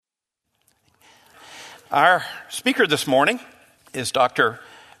Our speaker this morning is Dr.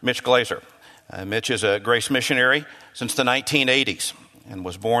 Mitch Glaser. Mitch is a grace missionary since the 1980s and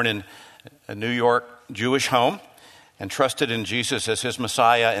was born in a New York Jewish home and trusted in Jesus as his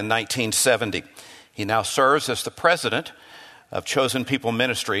Messiah in 1970. He now serves as the president of Chosen People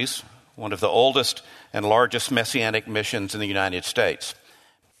Ministries, one of the oldest and largest messianic missions in the United States.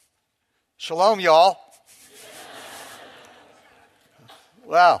 Shalom, y'all.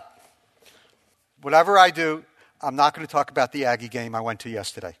 Well, whatever I do, I'm not going to talk about the Aggie game I went to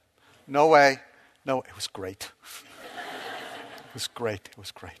yesterday. No way. No, it was great. It was great. It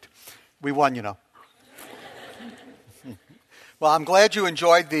was great. We won, you know. Well, I'm glad you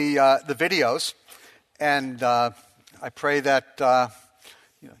enjoyed the videos, and I pray that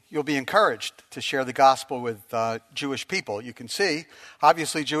you'll be encouraged to share the gospel with Jewish people. You can see,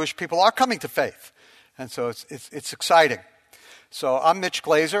 obviously, Jewish people are coming to faith, and so it's exciting. So I'm Mitch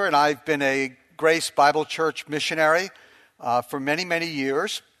Glaser, and I've been a Grace Bible Church missionary for many, many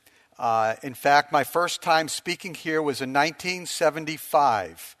years. In fact, my first time speaking here was in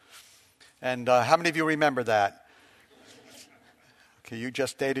 1975. And how many of you remember that? Okay, you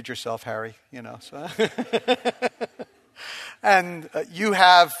just dated yourself, Harry, you know. So. And you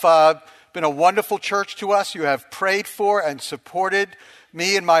have been a wonderful church to us. You have prayed for and supported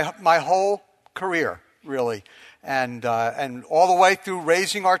me in my whole career, really. And all the way through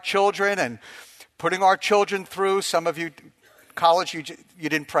raising our children and putting our children through. Some of you, college, you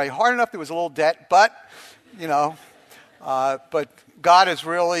didn't pray hard enough. There was a little debt, but God has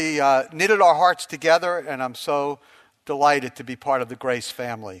really knitted our hearts together, and I'm so delighted to be part of the Grace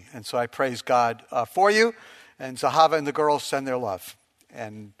family. And so I praise God for you, and Zahava and the girls send their love.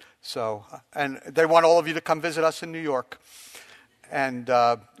 And they want all of you to come visit us in New York. And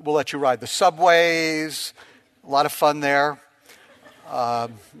we'll let you ride the subways, a lot of fun there.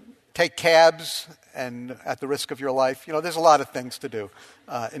 Take cabs, and at the risk of your life. There's a lot of things to do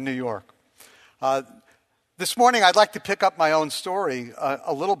in New York. This morning, I'd like to pick up my own story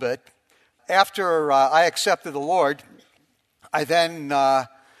a little bit. After I accepted the Lord, I then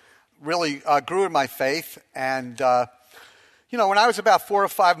really grew in my faith. And, when I was about 4 or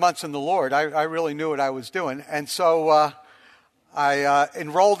 5 months in the Lord, I really knew what I was doing. And so I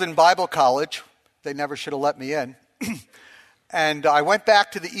enrolled in Bible college. They never should have let me in. And I went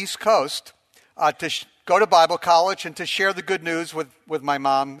back to the East Coast to go to Bible college and to share the good news with my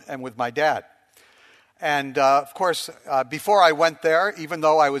mom and with my dad. And, of course, before I went there, even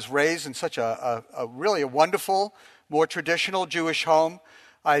though I was raised in such a really wonderful, more traditional Jewish home,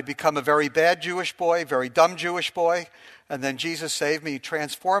 I had become a very bad Jewish boy, very dumb Jewish boy. And then Jesus saved me,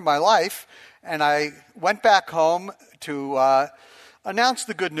 transformed my life. And I went back home to announce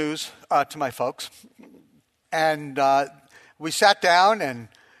the good news to my folks. And we sat down, and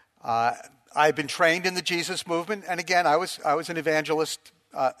I'd been trained in the Jesus movement. And again, I was an evangelist.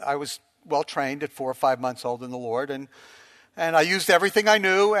 I was well trained at 4 or 5 months old in the Lord, and I used everything I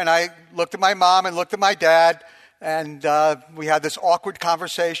knew. And I looked at my mom and looked at my dad, and we had this awkward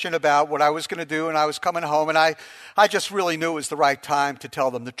conversation about what I was going to do. And I was coming home, and I just really knew it was the right time to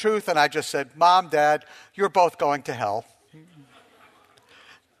tell them the truth. And I just said, "Mom, Dad, you're both going to hell."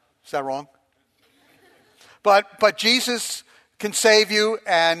 Is that wrong? But Jesus can save you,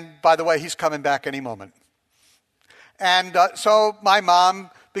 and by the way, he's coming back any moment. And so my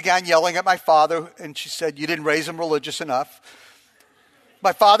mom began yelling at my father, and she said, "You didn't raise him religious enough."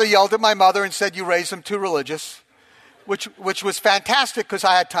 My father yelled at my mother and said, "You raised him too religious," which was fantastic because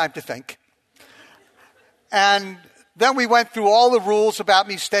I had time to think. And then we went through all the rules about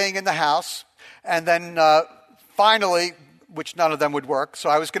me staying in the house, and then finally, which none of them would work,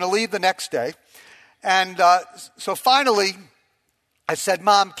 so I was going to leave the next day. And so finally, I said,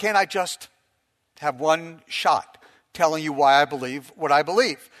 "Mom, can't I just have one shot telling you why I believe what I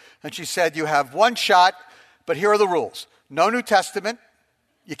believe?" And she said, "You have one shot, but here are the rules. No New Testament.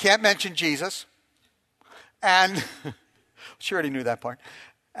 You can't mention Jesus. And she already knew that part.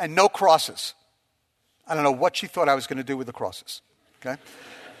 And no crosses." I don't know what she thought I was going to do with the crosses. Okay.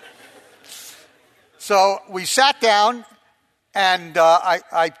 So we sat down, and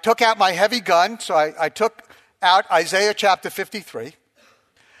I took out my heavy gun. So I took out Isaiah chapter 53.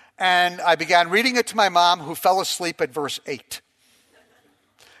 And I began reading it to my mom, who fell asleep at verse 8.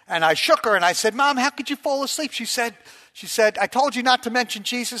 And I shook her and I said, "Mom, how could you fall asleep?" She said, "I told you not to mention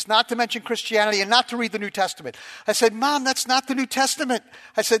Jesus, not to mention Christianity, and not to read the New Testament." I said, "Mom, that's not the New Testament."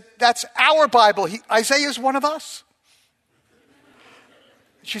 I said, "That's our Bible. Isaiah is one of us."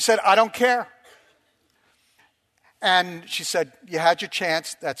 She said, "I don't care." And she said, "You had your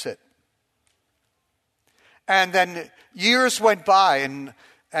chance, that's it." And then years went by, and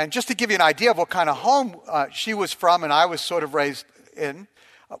And just to give you an idea of what kind of home she was from and I was sort of raised in,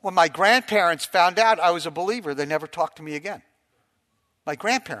 when my grandparents found out I was a believer, they never talked to me again. My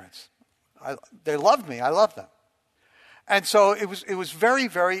grandparents, they loved me. I loved them. And so it was very,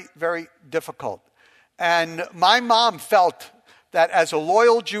 very, very difficult. And my mom felt that as a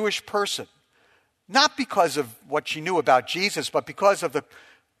loyal Jewish person, not because of what she knew about Jesus, but because of the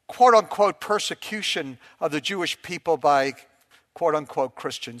quote-unquote persecution of the Jewish people by quote-unquote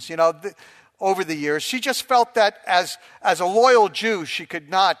Christians. Over the years, she just felt that as a loyal Jew, she could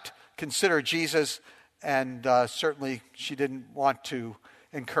not consider Jesus, and certainly she didn't want to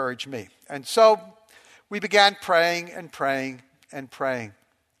encourage me. And so we began praying and praying and praying.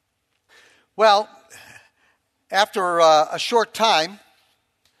 Well, after a short time,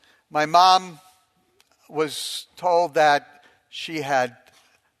 my mom was told that she had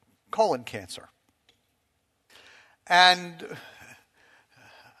colon cancer. And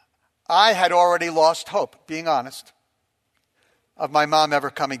I had already lost hope, being honest, of my mom ever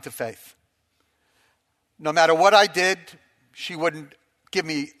coming to faith. No matter what I did, she wouldn't give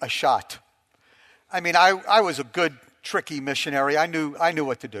me a shot. I mean, I was a good, tricky missionary. I knew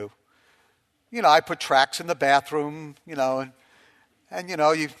what to do. I put tracts in the bathroom, and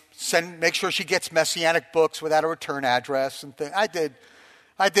you make sure she gets Messianic books without a return address and things. I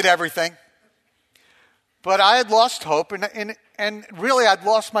did everything. But I had lost hope, and really I'd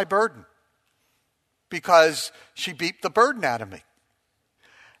lost my burden because she beat the burden out of me.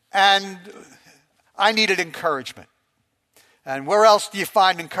 And I needed encouragement. And where else do you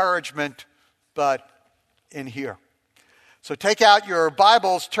find encouragement but in here? So take out your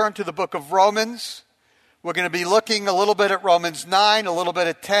Bibles, turn to the book of Romans. We're going to be looking a little bit at Romans 9, a little bit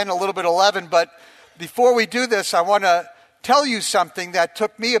at 10, a little bit 11. But before we do this, I want to tell you something that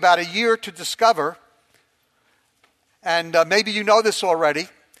took me about a year to discover. And maybe you know this already.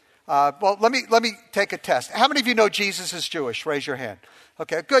 Well, let me take a test. How many of you know Jesus is Jewish? Raise your hand.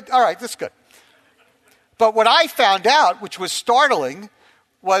 Okay, good. All right, that's good. But what I found out, which was startling,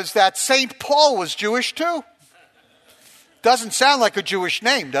 was that St. Paul was Jewish too. Doesn't sound like a Jewish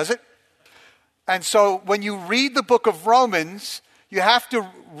name, does it? And so when you read the book of Romans, you have to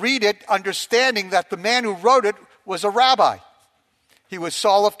read it understanding that the man who wrote it was a rabbi. He was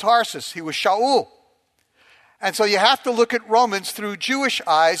Saul of Tarsus. He was Shaul. And so you have to look at Romans through Jewish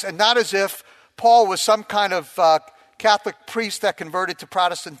eyes and not as if Paul was some kind of Catholic priest that converted to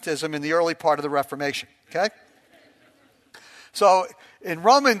Protestantism in the early part of the Reformation. Okay? So in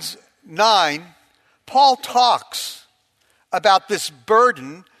Romans 9, Paul talks about this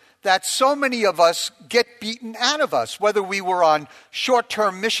burden that so many of us get beaten out of us, whether we were on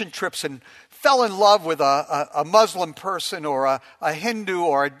short-term mission trips and fell in love with a Muslim person or a Hindu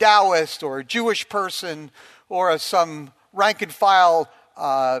or a Taoist or a Jewish person or some rank-and-file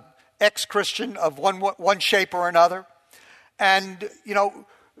ex-Christian of one shape or another. And,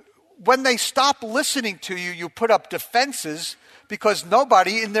 when they stop listening to you, you put up defenses because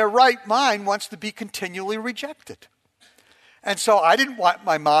nobody in their right mind wants to be continually rejected. And so I didn't want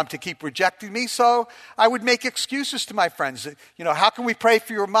my mom to keep rejecting me, so I would make excuses to my friends. How can we pray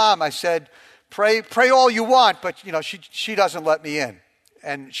for your mom? I said, pray all you want, but, she doesn't let me in,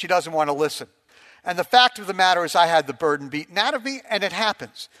 and she doesn't want to listen. And the fact of the matter is I had the burden beaten out of me, and it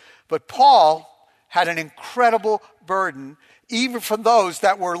happens. But Paul had an incredible burden, even from those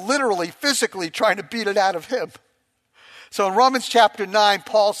that were literally, physically trying to beat it out of him. So in Romans chapter 9,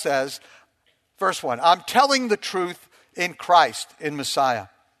 Paul says, verse 1, I'm telling the truth in Christ, in Messiah.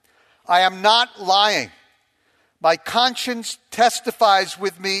 I am not lying. My conscience testifies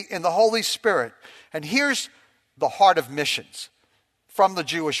with me in the Holy Spirit. And here's the heart of missions from the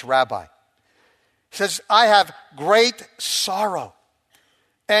Jewish rabbi. He says, I have great sorrow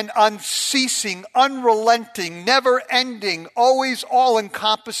and unceasing, unrelenting, never-ending, always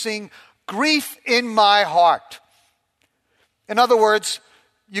all-encompassing grief in my heart. In other words,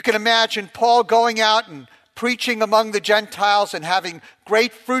 you can imagine Paul going out and preaching among the Gentiles and having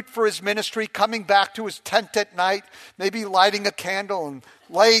great fruit for his ministry, coming back to his tent at night, maybe lighting a candle and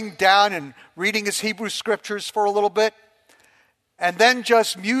laying down and reading his Hebrew scriptures for a little bit, and then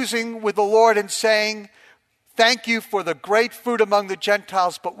just musing with the Lord and saying, thank you for the great fruit among the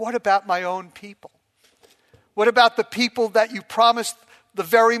Gentiles, but what about my own people? What about the people that you promised the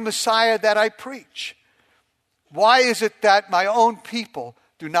very Messiah that I preach? Why is it that my own people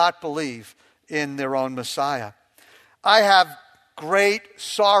do not believe in their own Messiah? I have great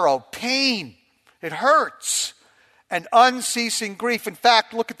sorrow, pain. It hurts. And unceasing grief. In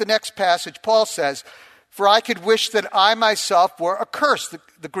fact, look at the next passage. Paul says, for I could wish that I myself were accursed.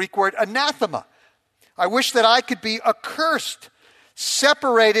 The Greek word anathema. I wish that I could be accursed,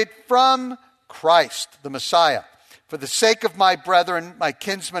 separated from Christ, the Messiah, for the sake of my brethren, my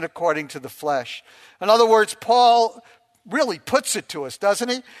kinsmen according to the flesh. In other words, Paul really puts it to us, doesn't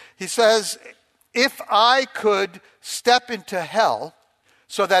he? He says, if I could step into hell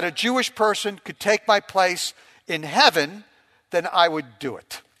so that a Jewish person could take my place in heaven, then I would do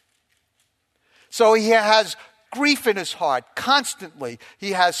it. So he has grief in his heart constantly.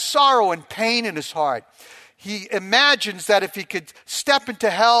 He has sorrow and pain in his heart. He imagines that if he could step into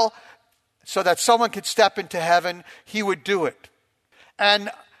hell so that someone could step into heaven, he would do it. And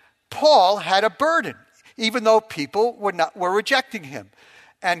Paul had a burden, even though people were rejecting him.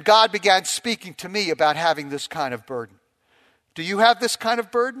 And God began speaking to me about having this kind of burden. Do you have this kind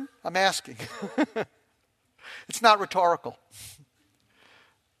of burden? I'm asking. It's not rhetorical.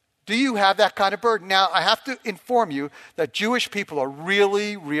 Do you have that kind of burden? Now, I have to inform you that Jewish people are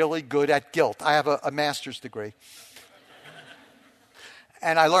really, really good at guilt. I have a master's degree.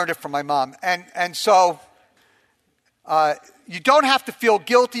 And I learned it from my mom. And so you don't have to feel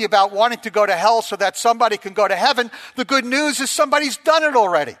guilty about wanting to go to hell so that somebody can go to heaven. The good news is somebody's done it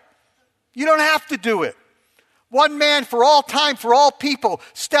already. You don't have to do it. One man for all time, for all people,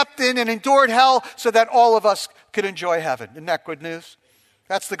 stepped in and endured hell so that all of us could enjoy heaven. Isn't that good news?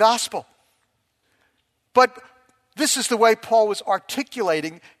 That's the gospel. But this is the way Paul was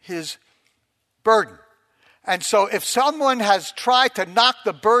articulating his burden. And so if someone has tried to knock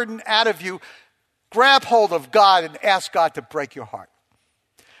the burden out of you, grab hold of God and ask God to break your heart.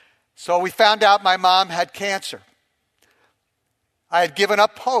 So we found out my mom had cancer. I had given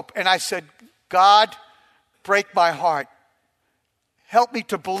up hope, and I said, God, break my heart. Help me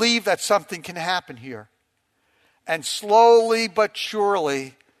to believe that something can happen here. And slowly but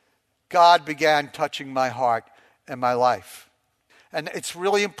surely, God began touching my heart and my life. And it's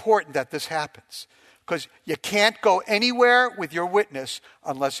really important that this happens, because you can't go anywhere with your witness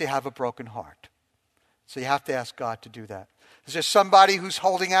unless you have a broken heart. So you have to ask God to do that. Is there somebody who's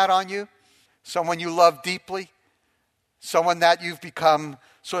holding out on you? Someone you love deeply? Someone that you've become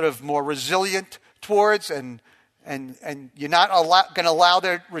sort of more resilient towards, and you're not going to allow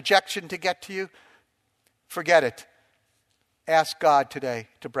their rejection to get to you? Forget it. Ask God today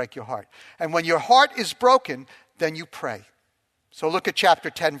to break your heart. And when your heart is broken, then you pray. So look at chapter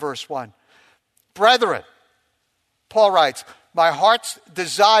 10, verse 1. Brethren, Paul writes, my heart's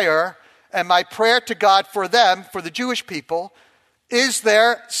desire and my prayer to God for them, for the Jewish people, is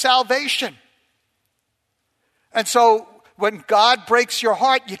their salvation. And so when God breaks your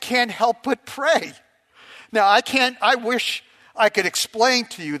heart, you can't help but pray. Now, I wish I could explain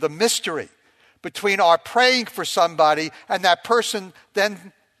to you the mystery between our praying for somebody and that person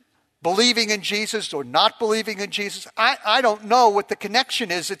then believing in Jesus or not believing in Jesus. I don't know what the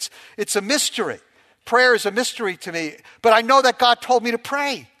connection is. It's a mystery. Prayer is a mystery to me. But I know that God told me to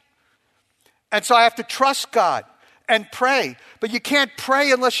pray. And so I have to trust God and pray. But you can't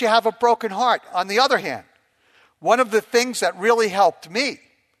pray unless you have a broken heart. On the other hand, one of the things that really helped me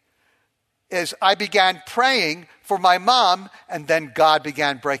is I began praying for my mom, and then God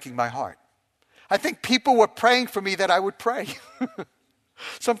began breaking my heart. I think people were praying for me that I would pray.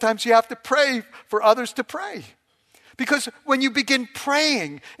 Sometimes you have to pray for others to pray. Because when you begin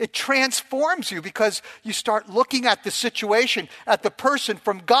praying, it transforms you, because you start looking at the situation, at the person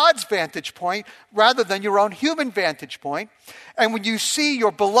from God's vantage point rather than your own human vantage point. And when you see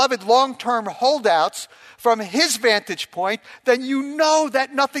your beloved long-term holdouts from his vantage point, then you know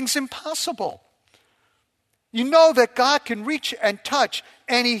that nothing's impossible. You know that God can reach and touch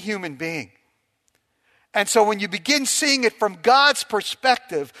any human being. And so when you begin seeing it from God's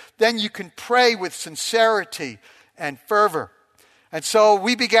perspective, then you can pray with sincerity and fervor. And so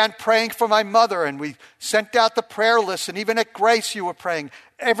we began praying for my mother, and we sent out the prayer list, and even at Grace you were praying.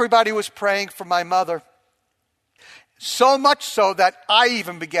 Everybody was praying for my mother. So much so that I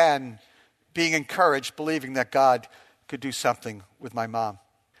even began being encouraged, believing that God could do something with my mom.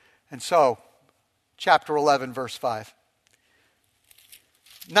 And so, chapter 11, verse 5.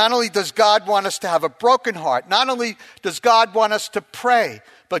 Not only does God want us to have a broken heart, not only does God want us to pray,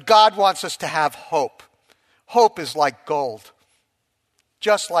 but God wants us to have hope. Hope is like gold,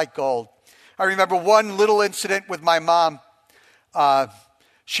 just like gold. I remember one little incident with my mom.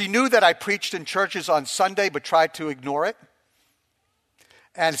 She knew that I preached in churches on Sunday, but tried to ignore it.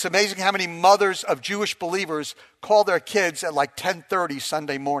 And it's amazing how many mothers of Jewish believers call their kids at like 10:30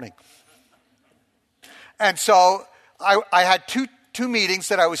 Sunday morning. And so I had two meetings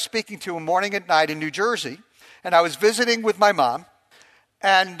that I was speaking to morning and night in New Jersey, and I was visiting with my mom,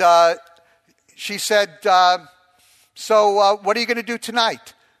 and she said, so what are you going to do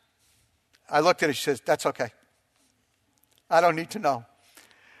tonight? I looked at her, she says, that's okay. I don't need to know.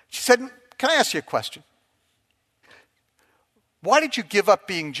 She said, can I ask you a question? Why did you give up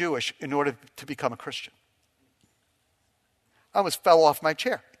being Jewish in order to become a Christian? I almost fell off my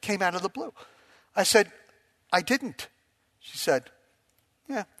chair. It came out of the blue. I said, I didn't. She said,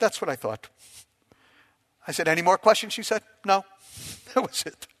 yeah, that's what I thought. I said, any more questions? She said, no. That was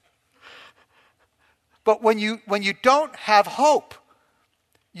it. But when you don't have hope,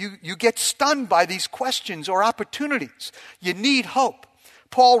 you get stunned by these questions or opportunities. You need hope.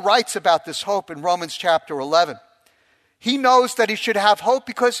 Paul writes about this hope in Romans chapter 11. He knows that he should have hope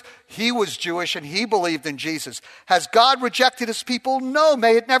because he was Jewish and he believed in Jesus. Has God rejected his people? No,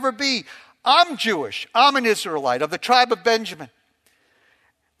 may it never be. I'm Jewish. I'm an Israelite of the tribe of Benjamin.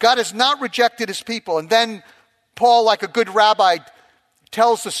 God has not rejected his people. And then Paul, like a good rabbi,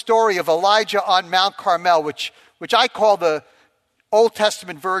 tells the story of Elijah on Mount Carmel, which I call the Old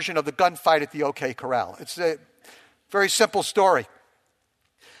Testament version of the gunfight at the OK Corral. It's a very simple story.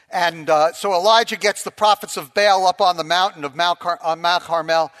 And so Elijah gets the prophets of Baal up on the mountain of Mount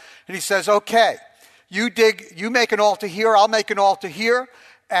Carmel, and he says, okay, you make an altar here, I'll make an altar here,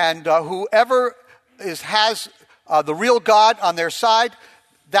 and whoever has the real God on their side,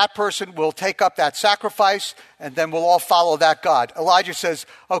 that person will take up that sacrifice, and then we'll all follow that God. Elijah says,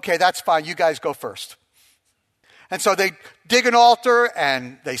 okay, that's fine, you guys go first. And so they dig an altar,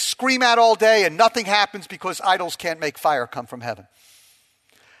 and they scream out all day, and nothing happens because idols can't make fire come from heaven.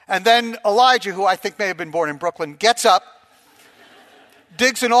 And then Elijah, who I think may have been born in Brooklyn, gets up,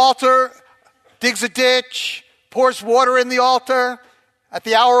 digs an altar, digs a ditch, pours water in the altar. At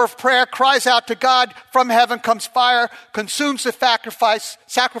the hour of prayer, cries out to God. From heaven comes fire, consumes the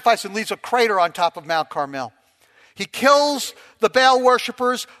sacrifice, and leaves a crater on top of Mount Carmel. He kills the Baal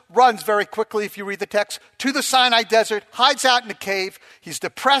worshippers, runs very quickly, if you read the text, to the Sinai desert, hides out in a cave. He's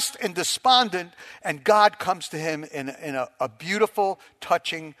depressed and despondent, and God comes to him in a beautiful,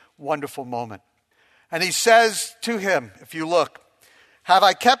 touching, wonderful moment. And he says to him, if you look,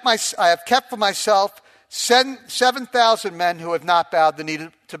 I have kept for myself 7,000 men who have not bowed the knee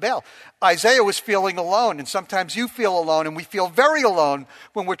to Baal. Isaiah was feeling alone, and sometimes you feel alone, and we feel very alone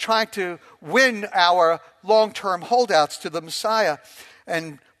when we're trying to win our long-term holdouts to the Messiah.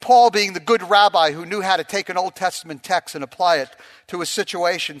 And Paul, being the good rabbi who knew how to take an Old Testament text and apply it to a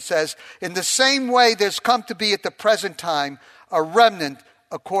situation, says, in the same way there's come to be at the present time a remnant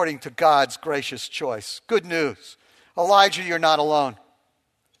according to God's gracious choice. Good news. Elijah, you're not alone.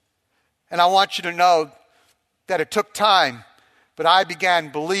 And I want you to know that it took time, but I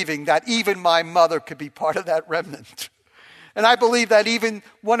began believing that even my mother could be part of that remnant. And I believe that even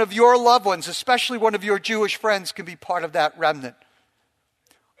one of your loved ones, especially one of your Jewish friends, can be part of that remnant.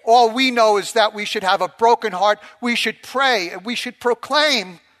 All we know is that we should have a broken heart, we should pray, and we should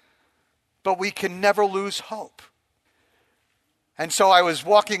proclaim, but we can never lose hope. And so I was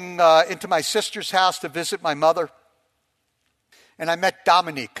walking into my sister's house to visit my mother, and I met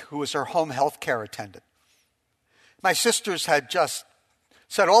Dominique, who was her home health care attendant. My sisters had just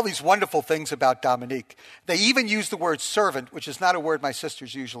said all these wonderful things about Dominique. They even used the word servant, which is not a word my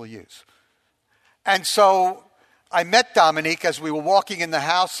sisters usually use. And so I met Dominique as we were walking in the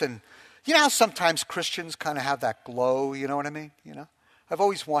house, and you know how sometimes Christians kind of have that glow, you know what I mean? You know, I've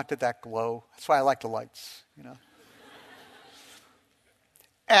always wanted that glow. That's why I like the lights, you know.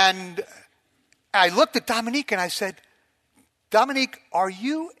 And I looked at Dominique and I said, Dominique, are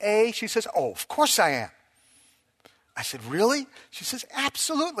you a... She says, oh, of course I am. I said, really? She says,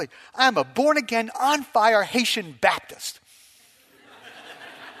 absolutely. I'm a born-again, on-fire Haitian Baptist.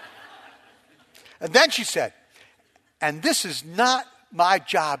 And then she said, and this is not my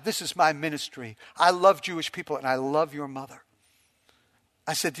job. This is my ministry. I love Jewish people, and I love your mother.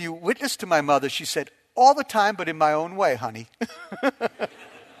 I said, do you witness to my mother? She said, all the time, but in my own way, honey.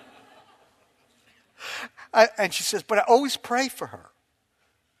 And she says, but I always pray for her.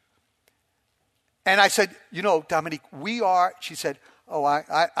 And I said, you know, Dominique, we are, she said, oh,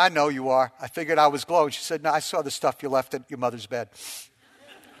 I know you are. I figured I was glowing. She said, no, I saw the stuff you left at your mother's bed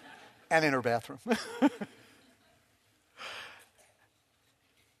and in her bathroom.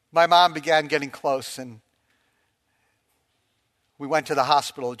 My mom began getting close, and we went to the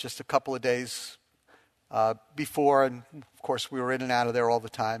hospital just a couple of days before, and of course we were in and out of there all the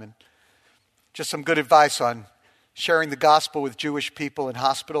time. And just some good advice on sharing the gospel with Jewish people in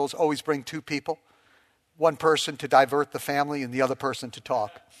hospitals. Always bring two people. One person to divert the family and the other person to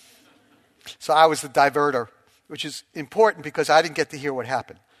talk. So I was the diverter, which is important because I didn't get to hear what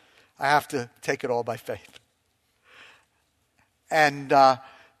happened. I have to take it all by faith. And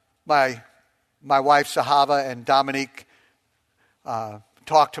my wife, Sahava, and Dominique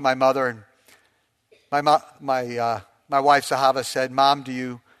talked to my mother, and my my wife Zahava said, "Mom, do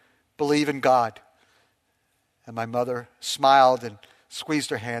you believe in God?" And my mother smiled and squeezed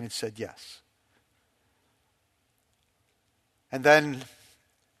her hand and said, "Yes." And then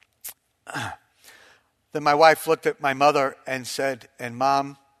my wife looked at my mother and said, "And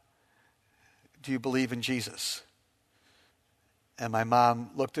Mom, do you believe in Jesus?" And my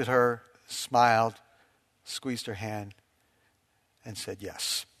mom looked at her, smiled, squeezed her hand, and said,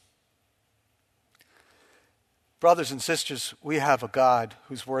 "Yes." Brothers and sisters, we have a God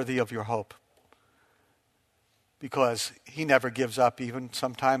who's worthy of your hope, because he never gives up, even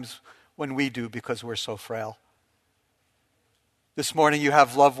sometimes when we do, because we're so frail. This morning you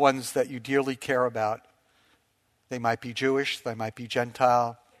have loved ones that you dearly care about. They might be Jewish, they might be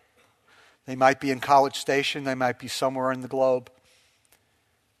Gentile, they might be in College Station, they might be somewhere in the globe.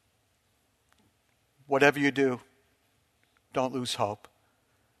 Whatever you do, don't lose hope.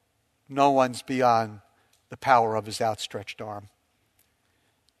 No one's beyond the power of his outstretched arm.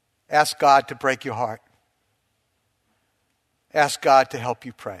 Ask God to break your heart. Ask God to help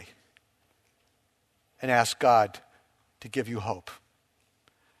you pray. And ask God to give you hope.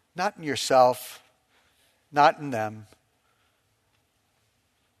 Not in yourself, not in them,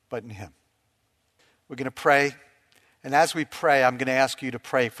 but in him. We're going to pray. And as we pray, I'm going to ask you to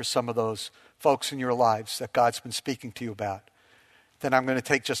pray for some of those folks in your lives that God's been speaking to you about. Then I'm going to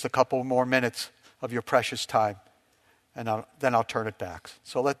take just a couple more minutes of your precious time, and then I'll turn it back.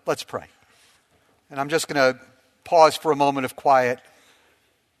 So let's pray. And I'm just going to pause for a moment of quiet.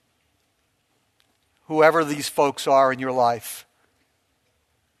 Whoever these folks are in your life,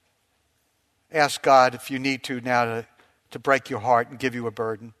 ask God, if you need to now, to break your heart and give you a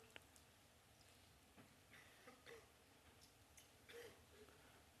burden.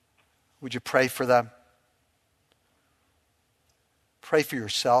 Would you pray for them? Pray for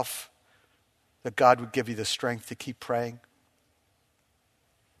yourself, that God would give you the strength to keep praying.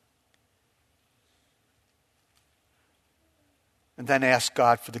 And then ask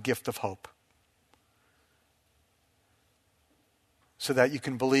God for the gift of hope, so that you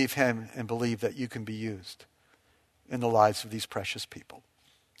can believe him and believe that you can be used in the lives of these precious people.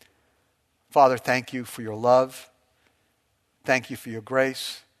 Father, thank you for your love. Thank you for your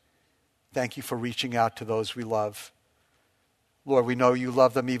grace. Thank you for reaching out to those we love. Lord, we know you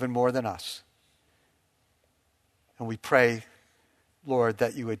love them even more than us. And we pray, Lord,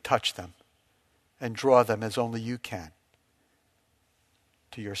 that you would touch them and draw them as only you can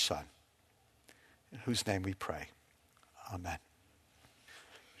to your Son, in whose name we pray. Amen.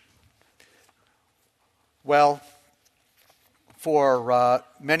 Well, for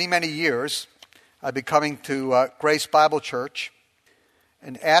many, many years, I've been coming to Grace Bible Church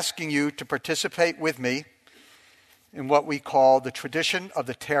and asking you to participate with me in what we call the tradition of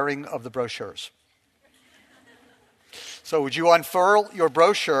the tearing of the brochures. So would you unfurl your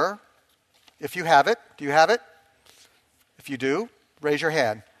brochure if you have it? Do you have it? If you do, raise your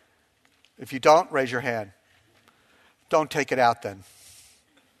hand. If you don't, raise your hand. Don't take it out then.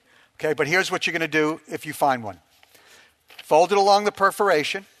 Okay, but here's what you're going to do if you find one. Fold it along the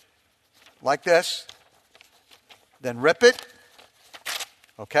perforation, like this. Then rip it.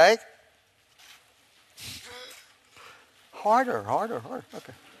 Okay? Harder.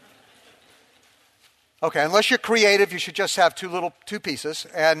 Okay. Okay, unless you're creative, you should just have two pieces.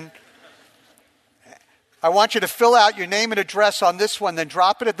 And I want you to fill out your name and address on this one, then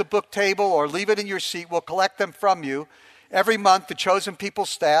drop it at the book table or leave it in your seat. We'll collect them from you. Every month, the Chosen People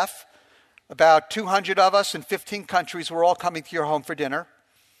staff, about 200 of us in 15 countries, we're all coming to your home for dinner,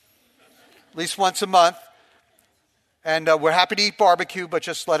 at least once a month. And we're happy to eat barbecue, but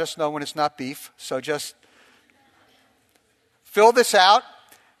just let us know when it's not beef. So just fill this out.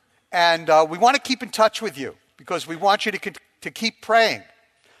 And we want to keep in touch with you because we want you to keep praying.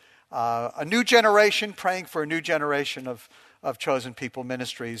 A new generation, praying for a new generation of Chosen People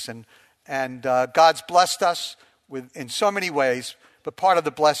ministries. And God's blessed us in so many ways, but part of the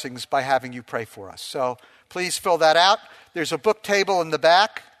blessings by having you pray for us. So please fill that out. There's a book table in the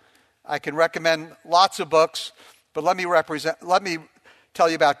back. I can recommend lots of books. But let me tell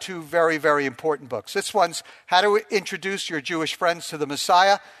you about two very, very important books. This one's How to Introduce Your Jewish Friends to the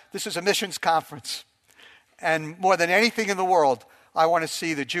Messiah. This is a missions conference. And more than anything in the world, I want to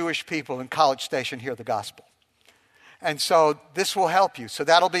see the Jewish people in College Station hear the gospel. And so this will help you. So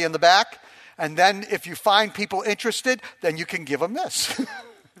that'll be in the back. And then if you find people interested, then you can give them this.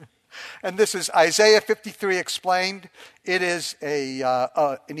 And this is Isaiah 53 Explained. It is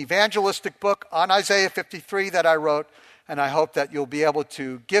an evangelistic book on Isaiah 53 that I wrote, and I hope that you'll be able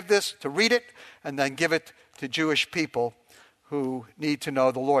to give this, to read it, and then give it to Jewish people who need to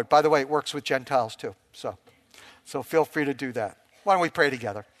know the Lord. By the way, it works with Gentiles too. So, So feel free to do that. Why don't we pray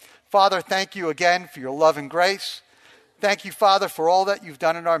together? Father, thank you again for your love and grace. Thank you, Father, for all that you've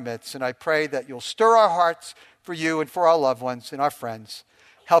done in our midst. And I pray that you'll stir our hearts for you and for our loved ones and our friends.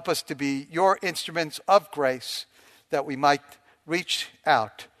 Help us to be your instruments of grace, that we might reach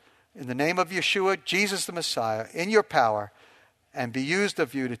out in the name of Yeshua, Jesus the Messiah, in your power, and be used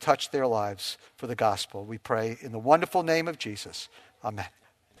of you to touch their lives for the gospel. We pray in the wonderful name of Jesus. Amen.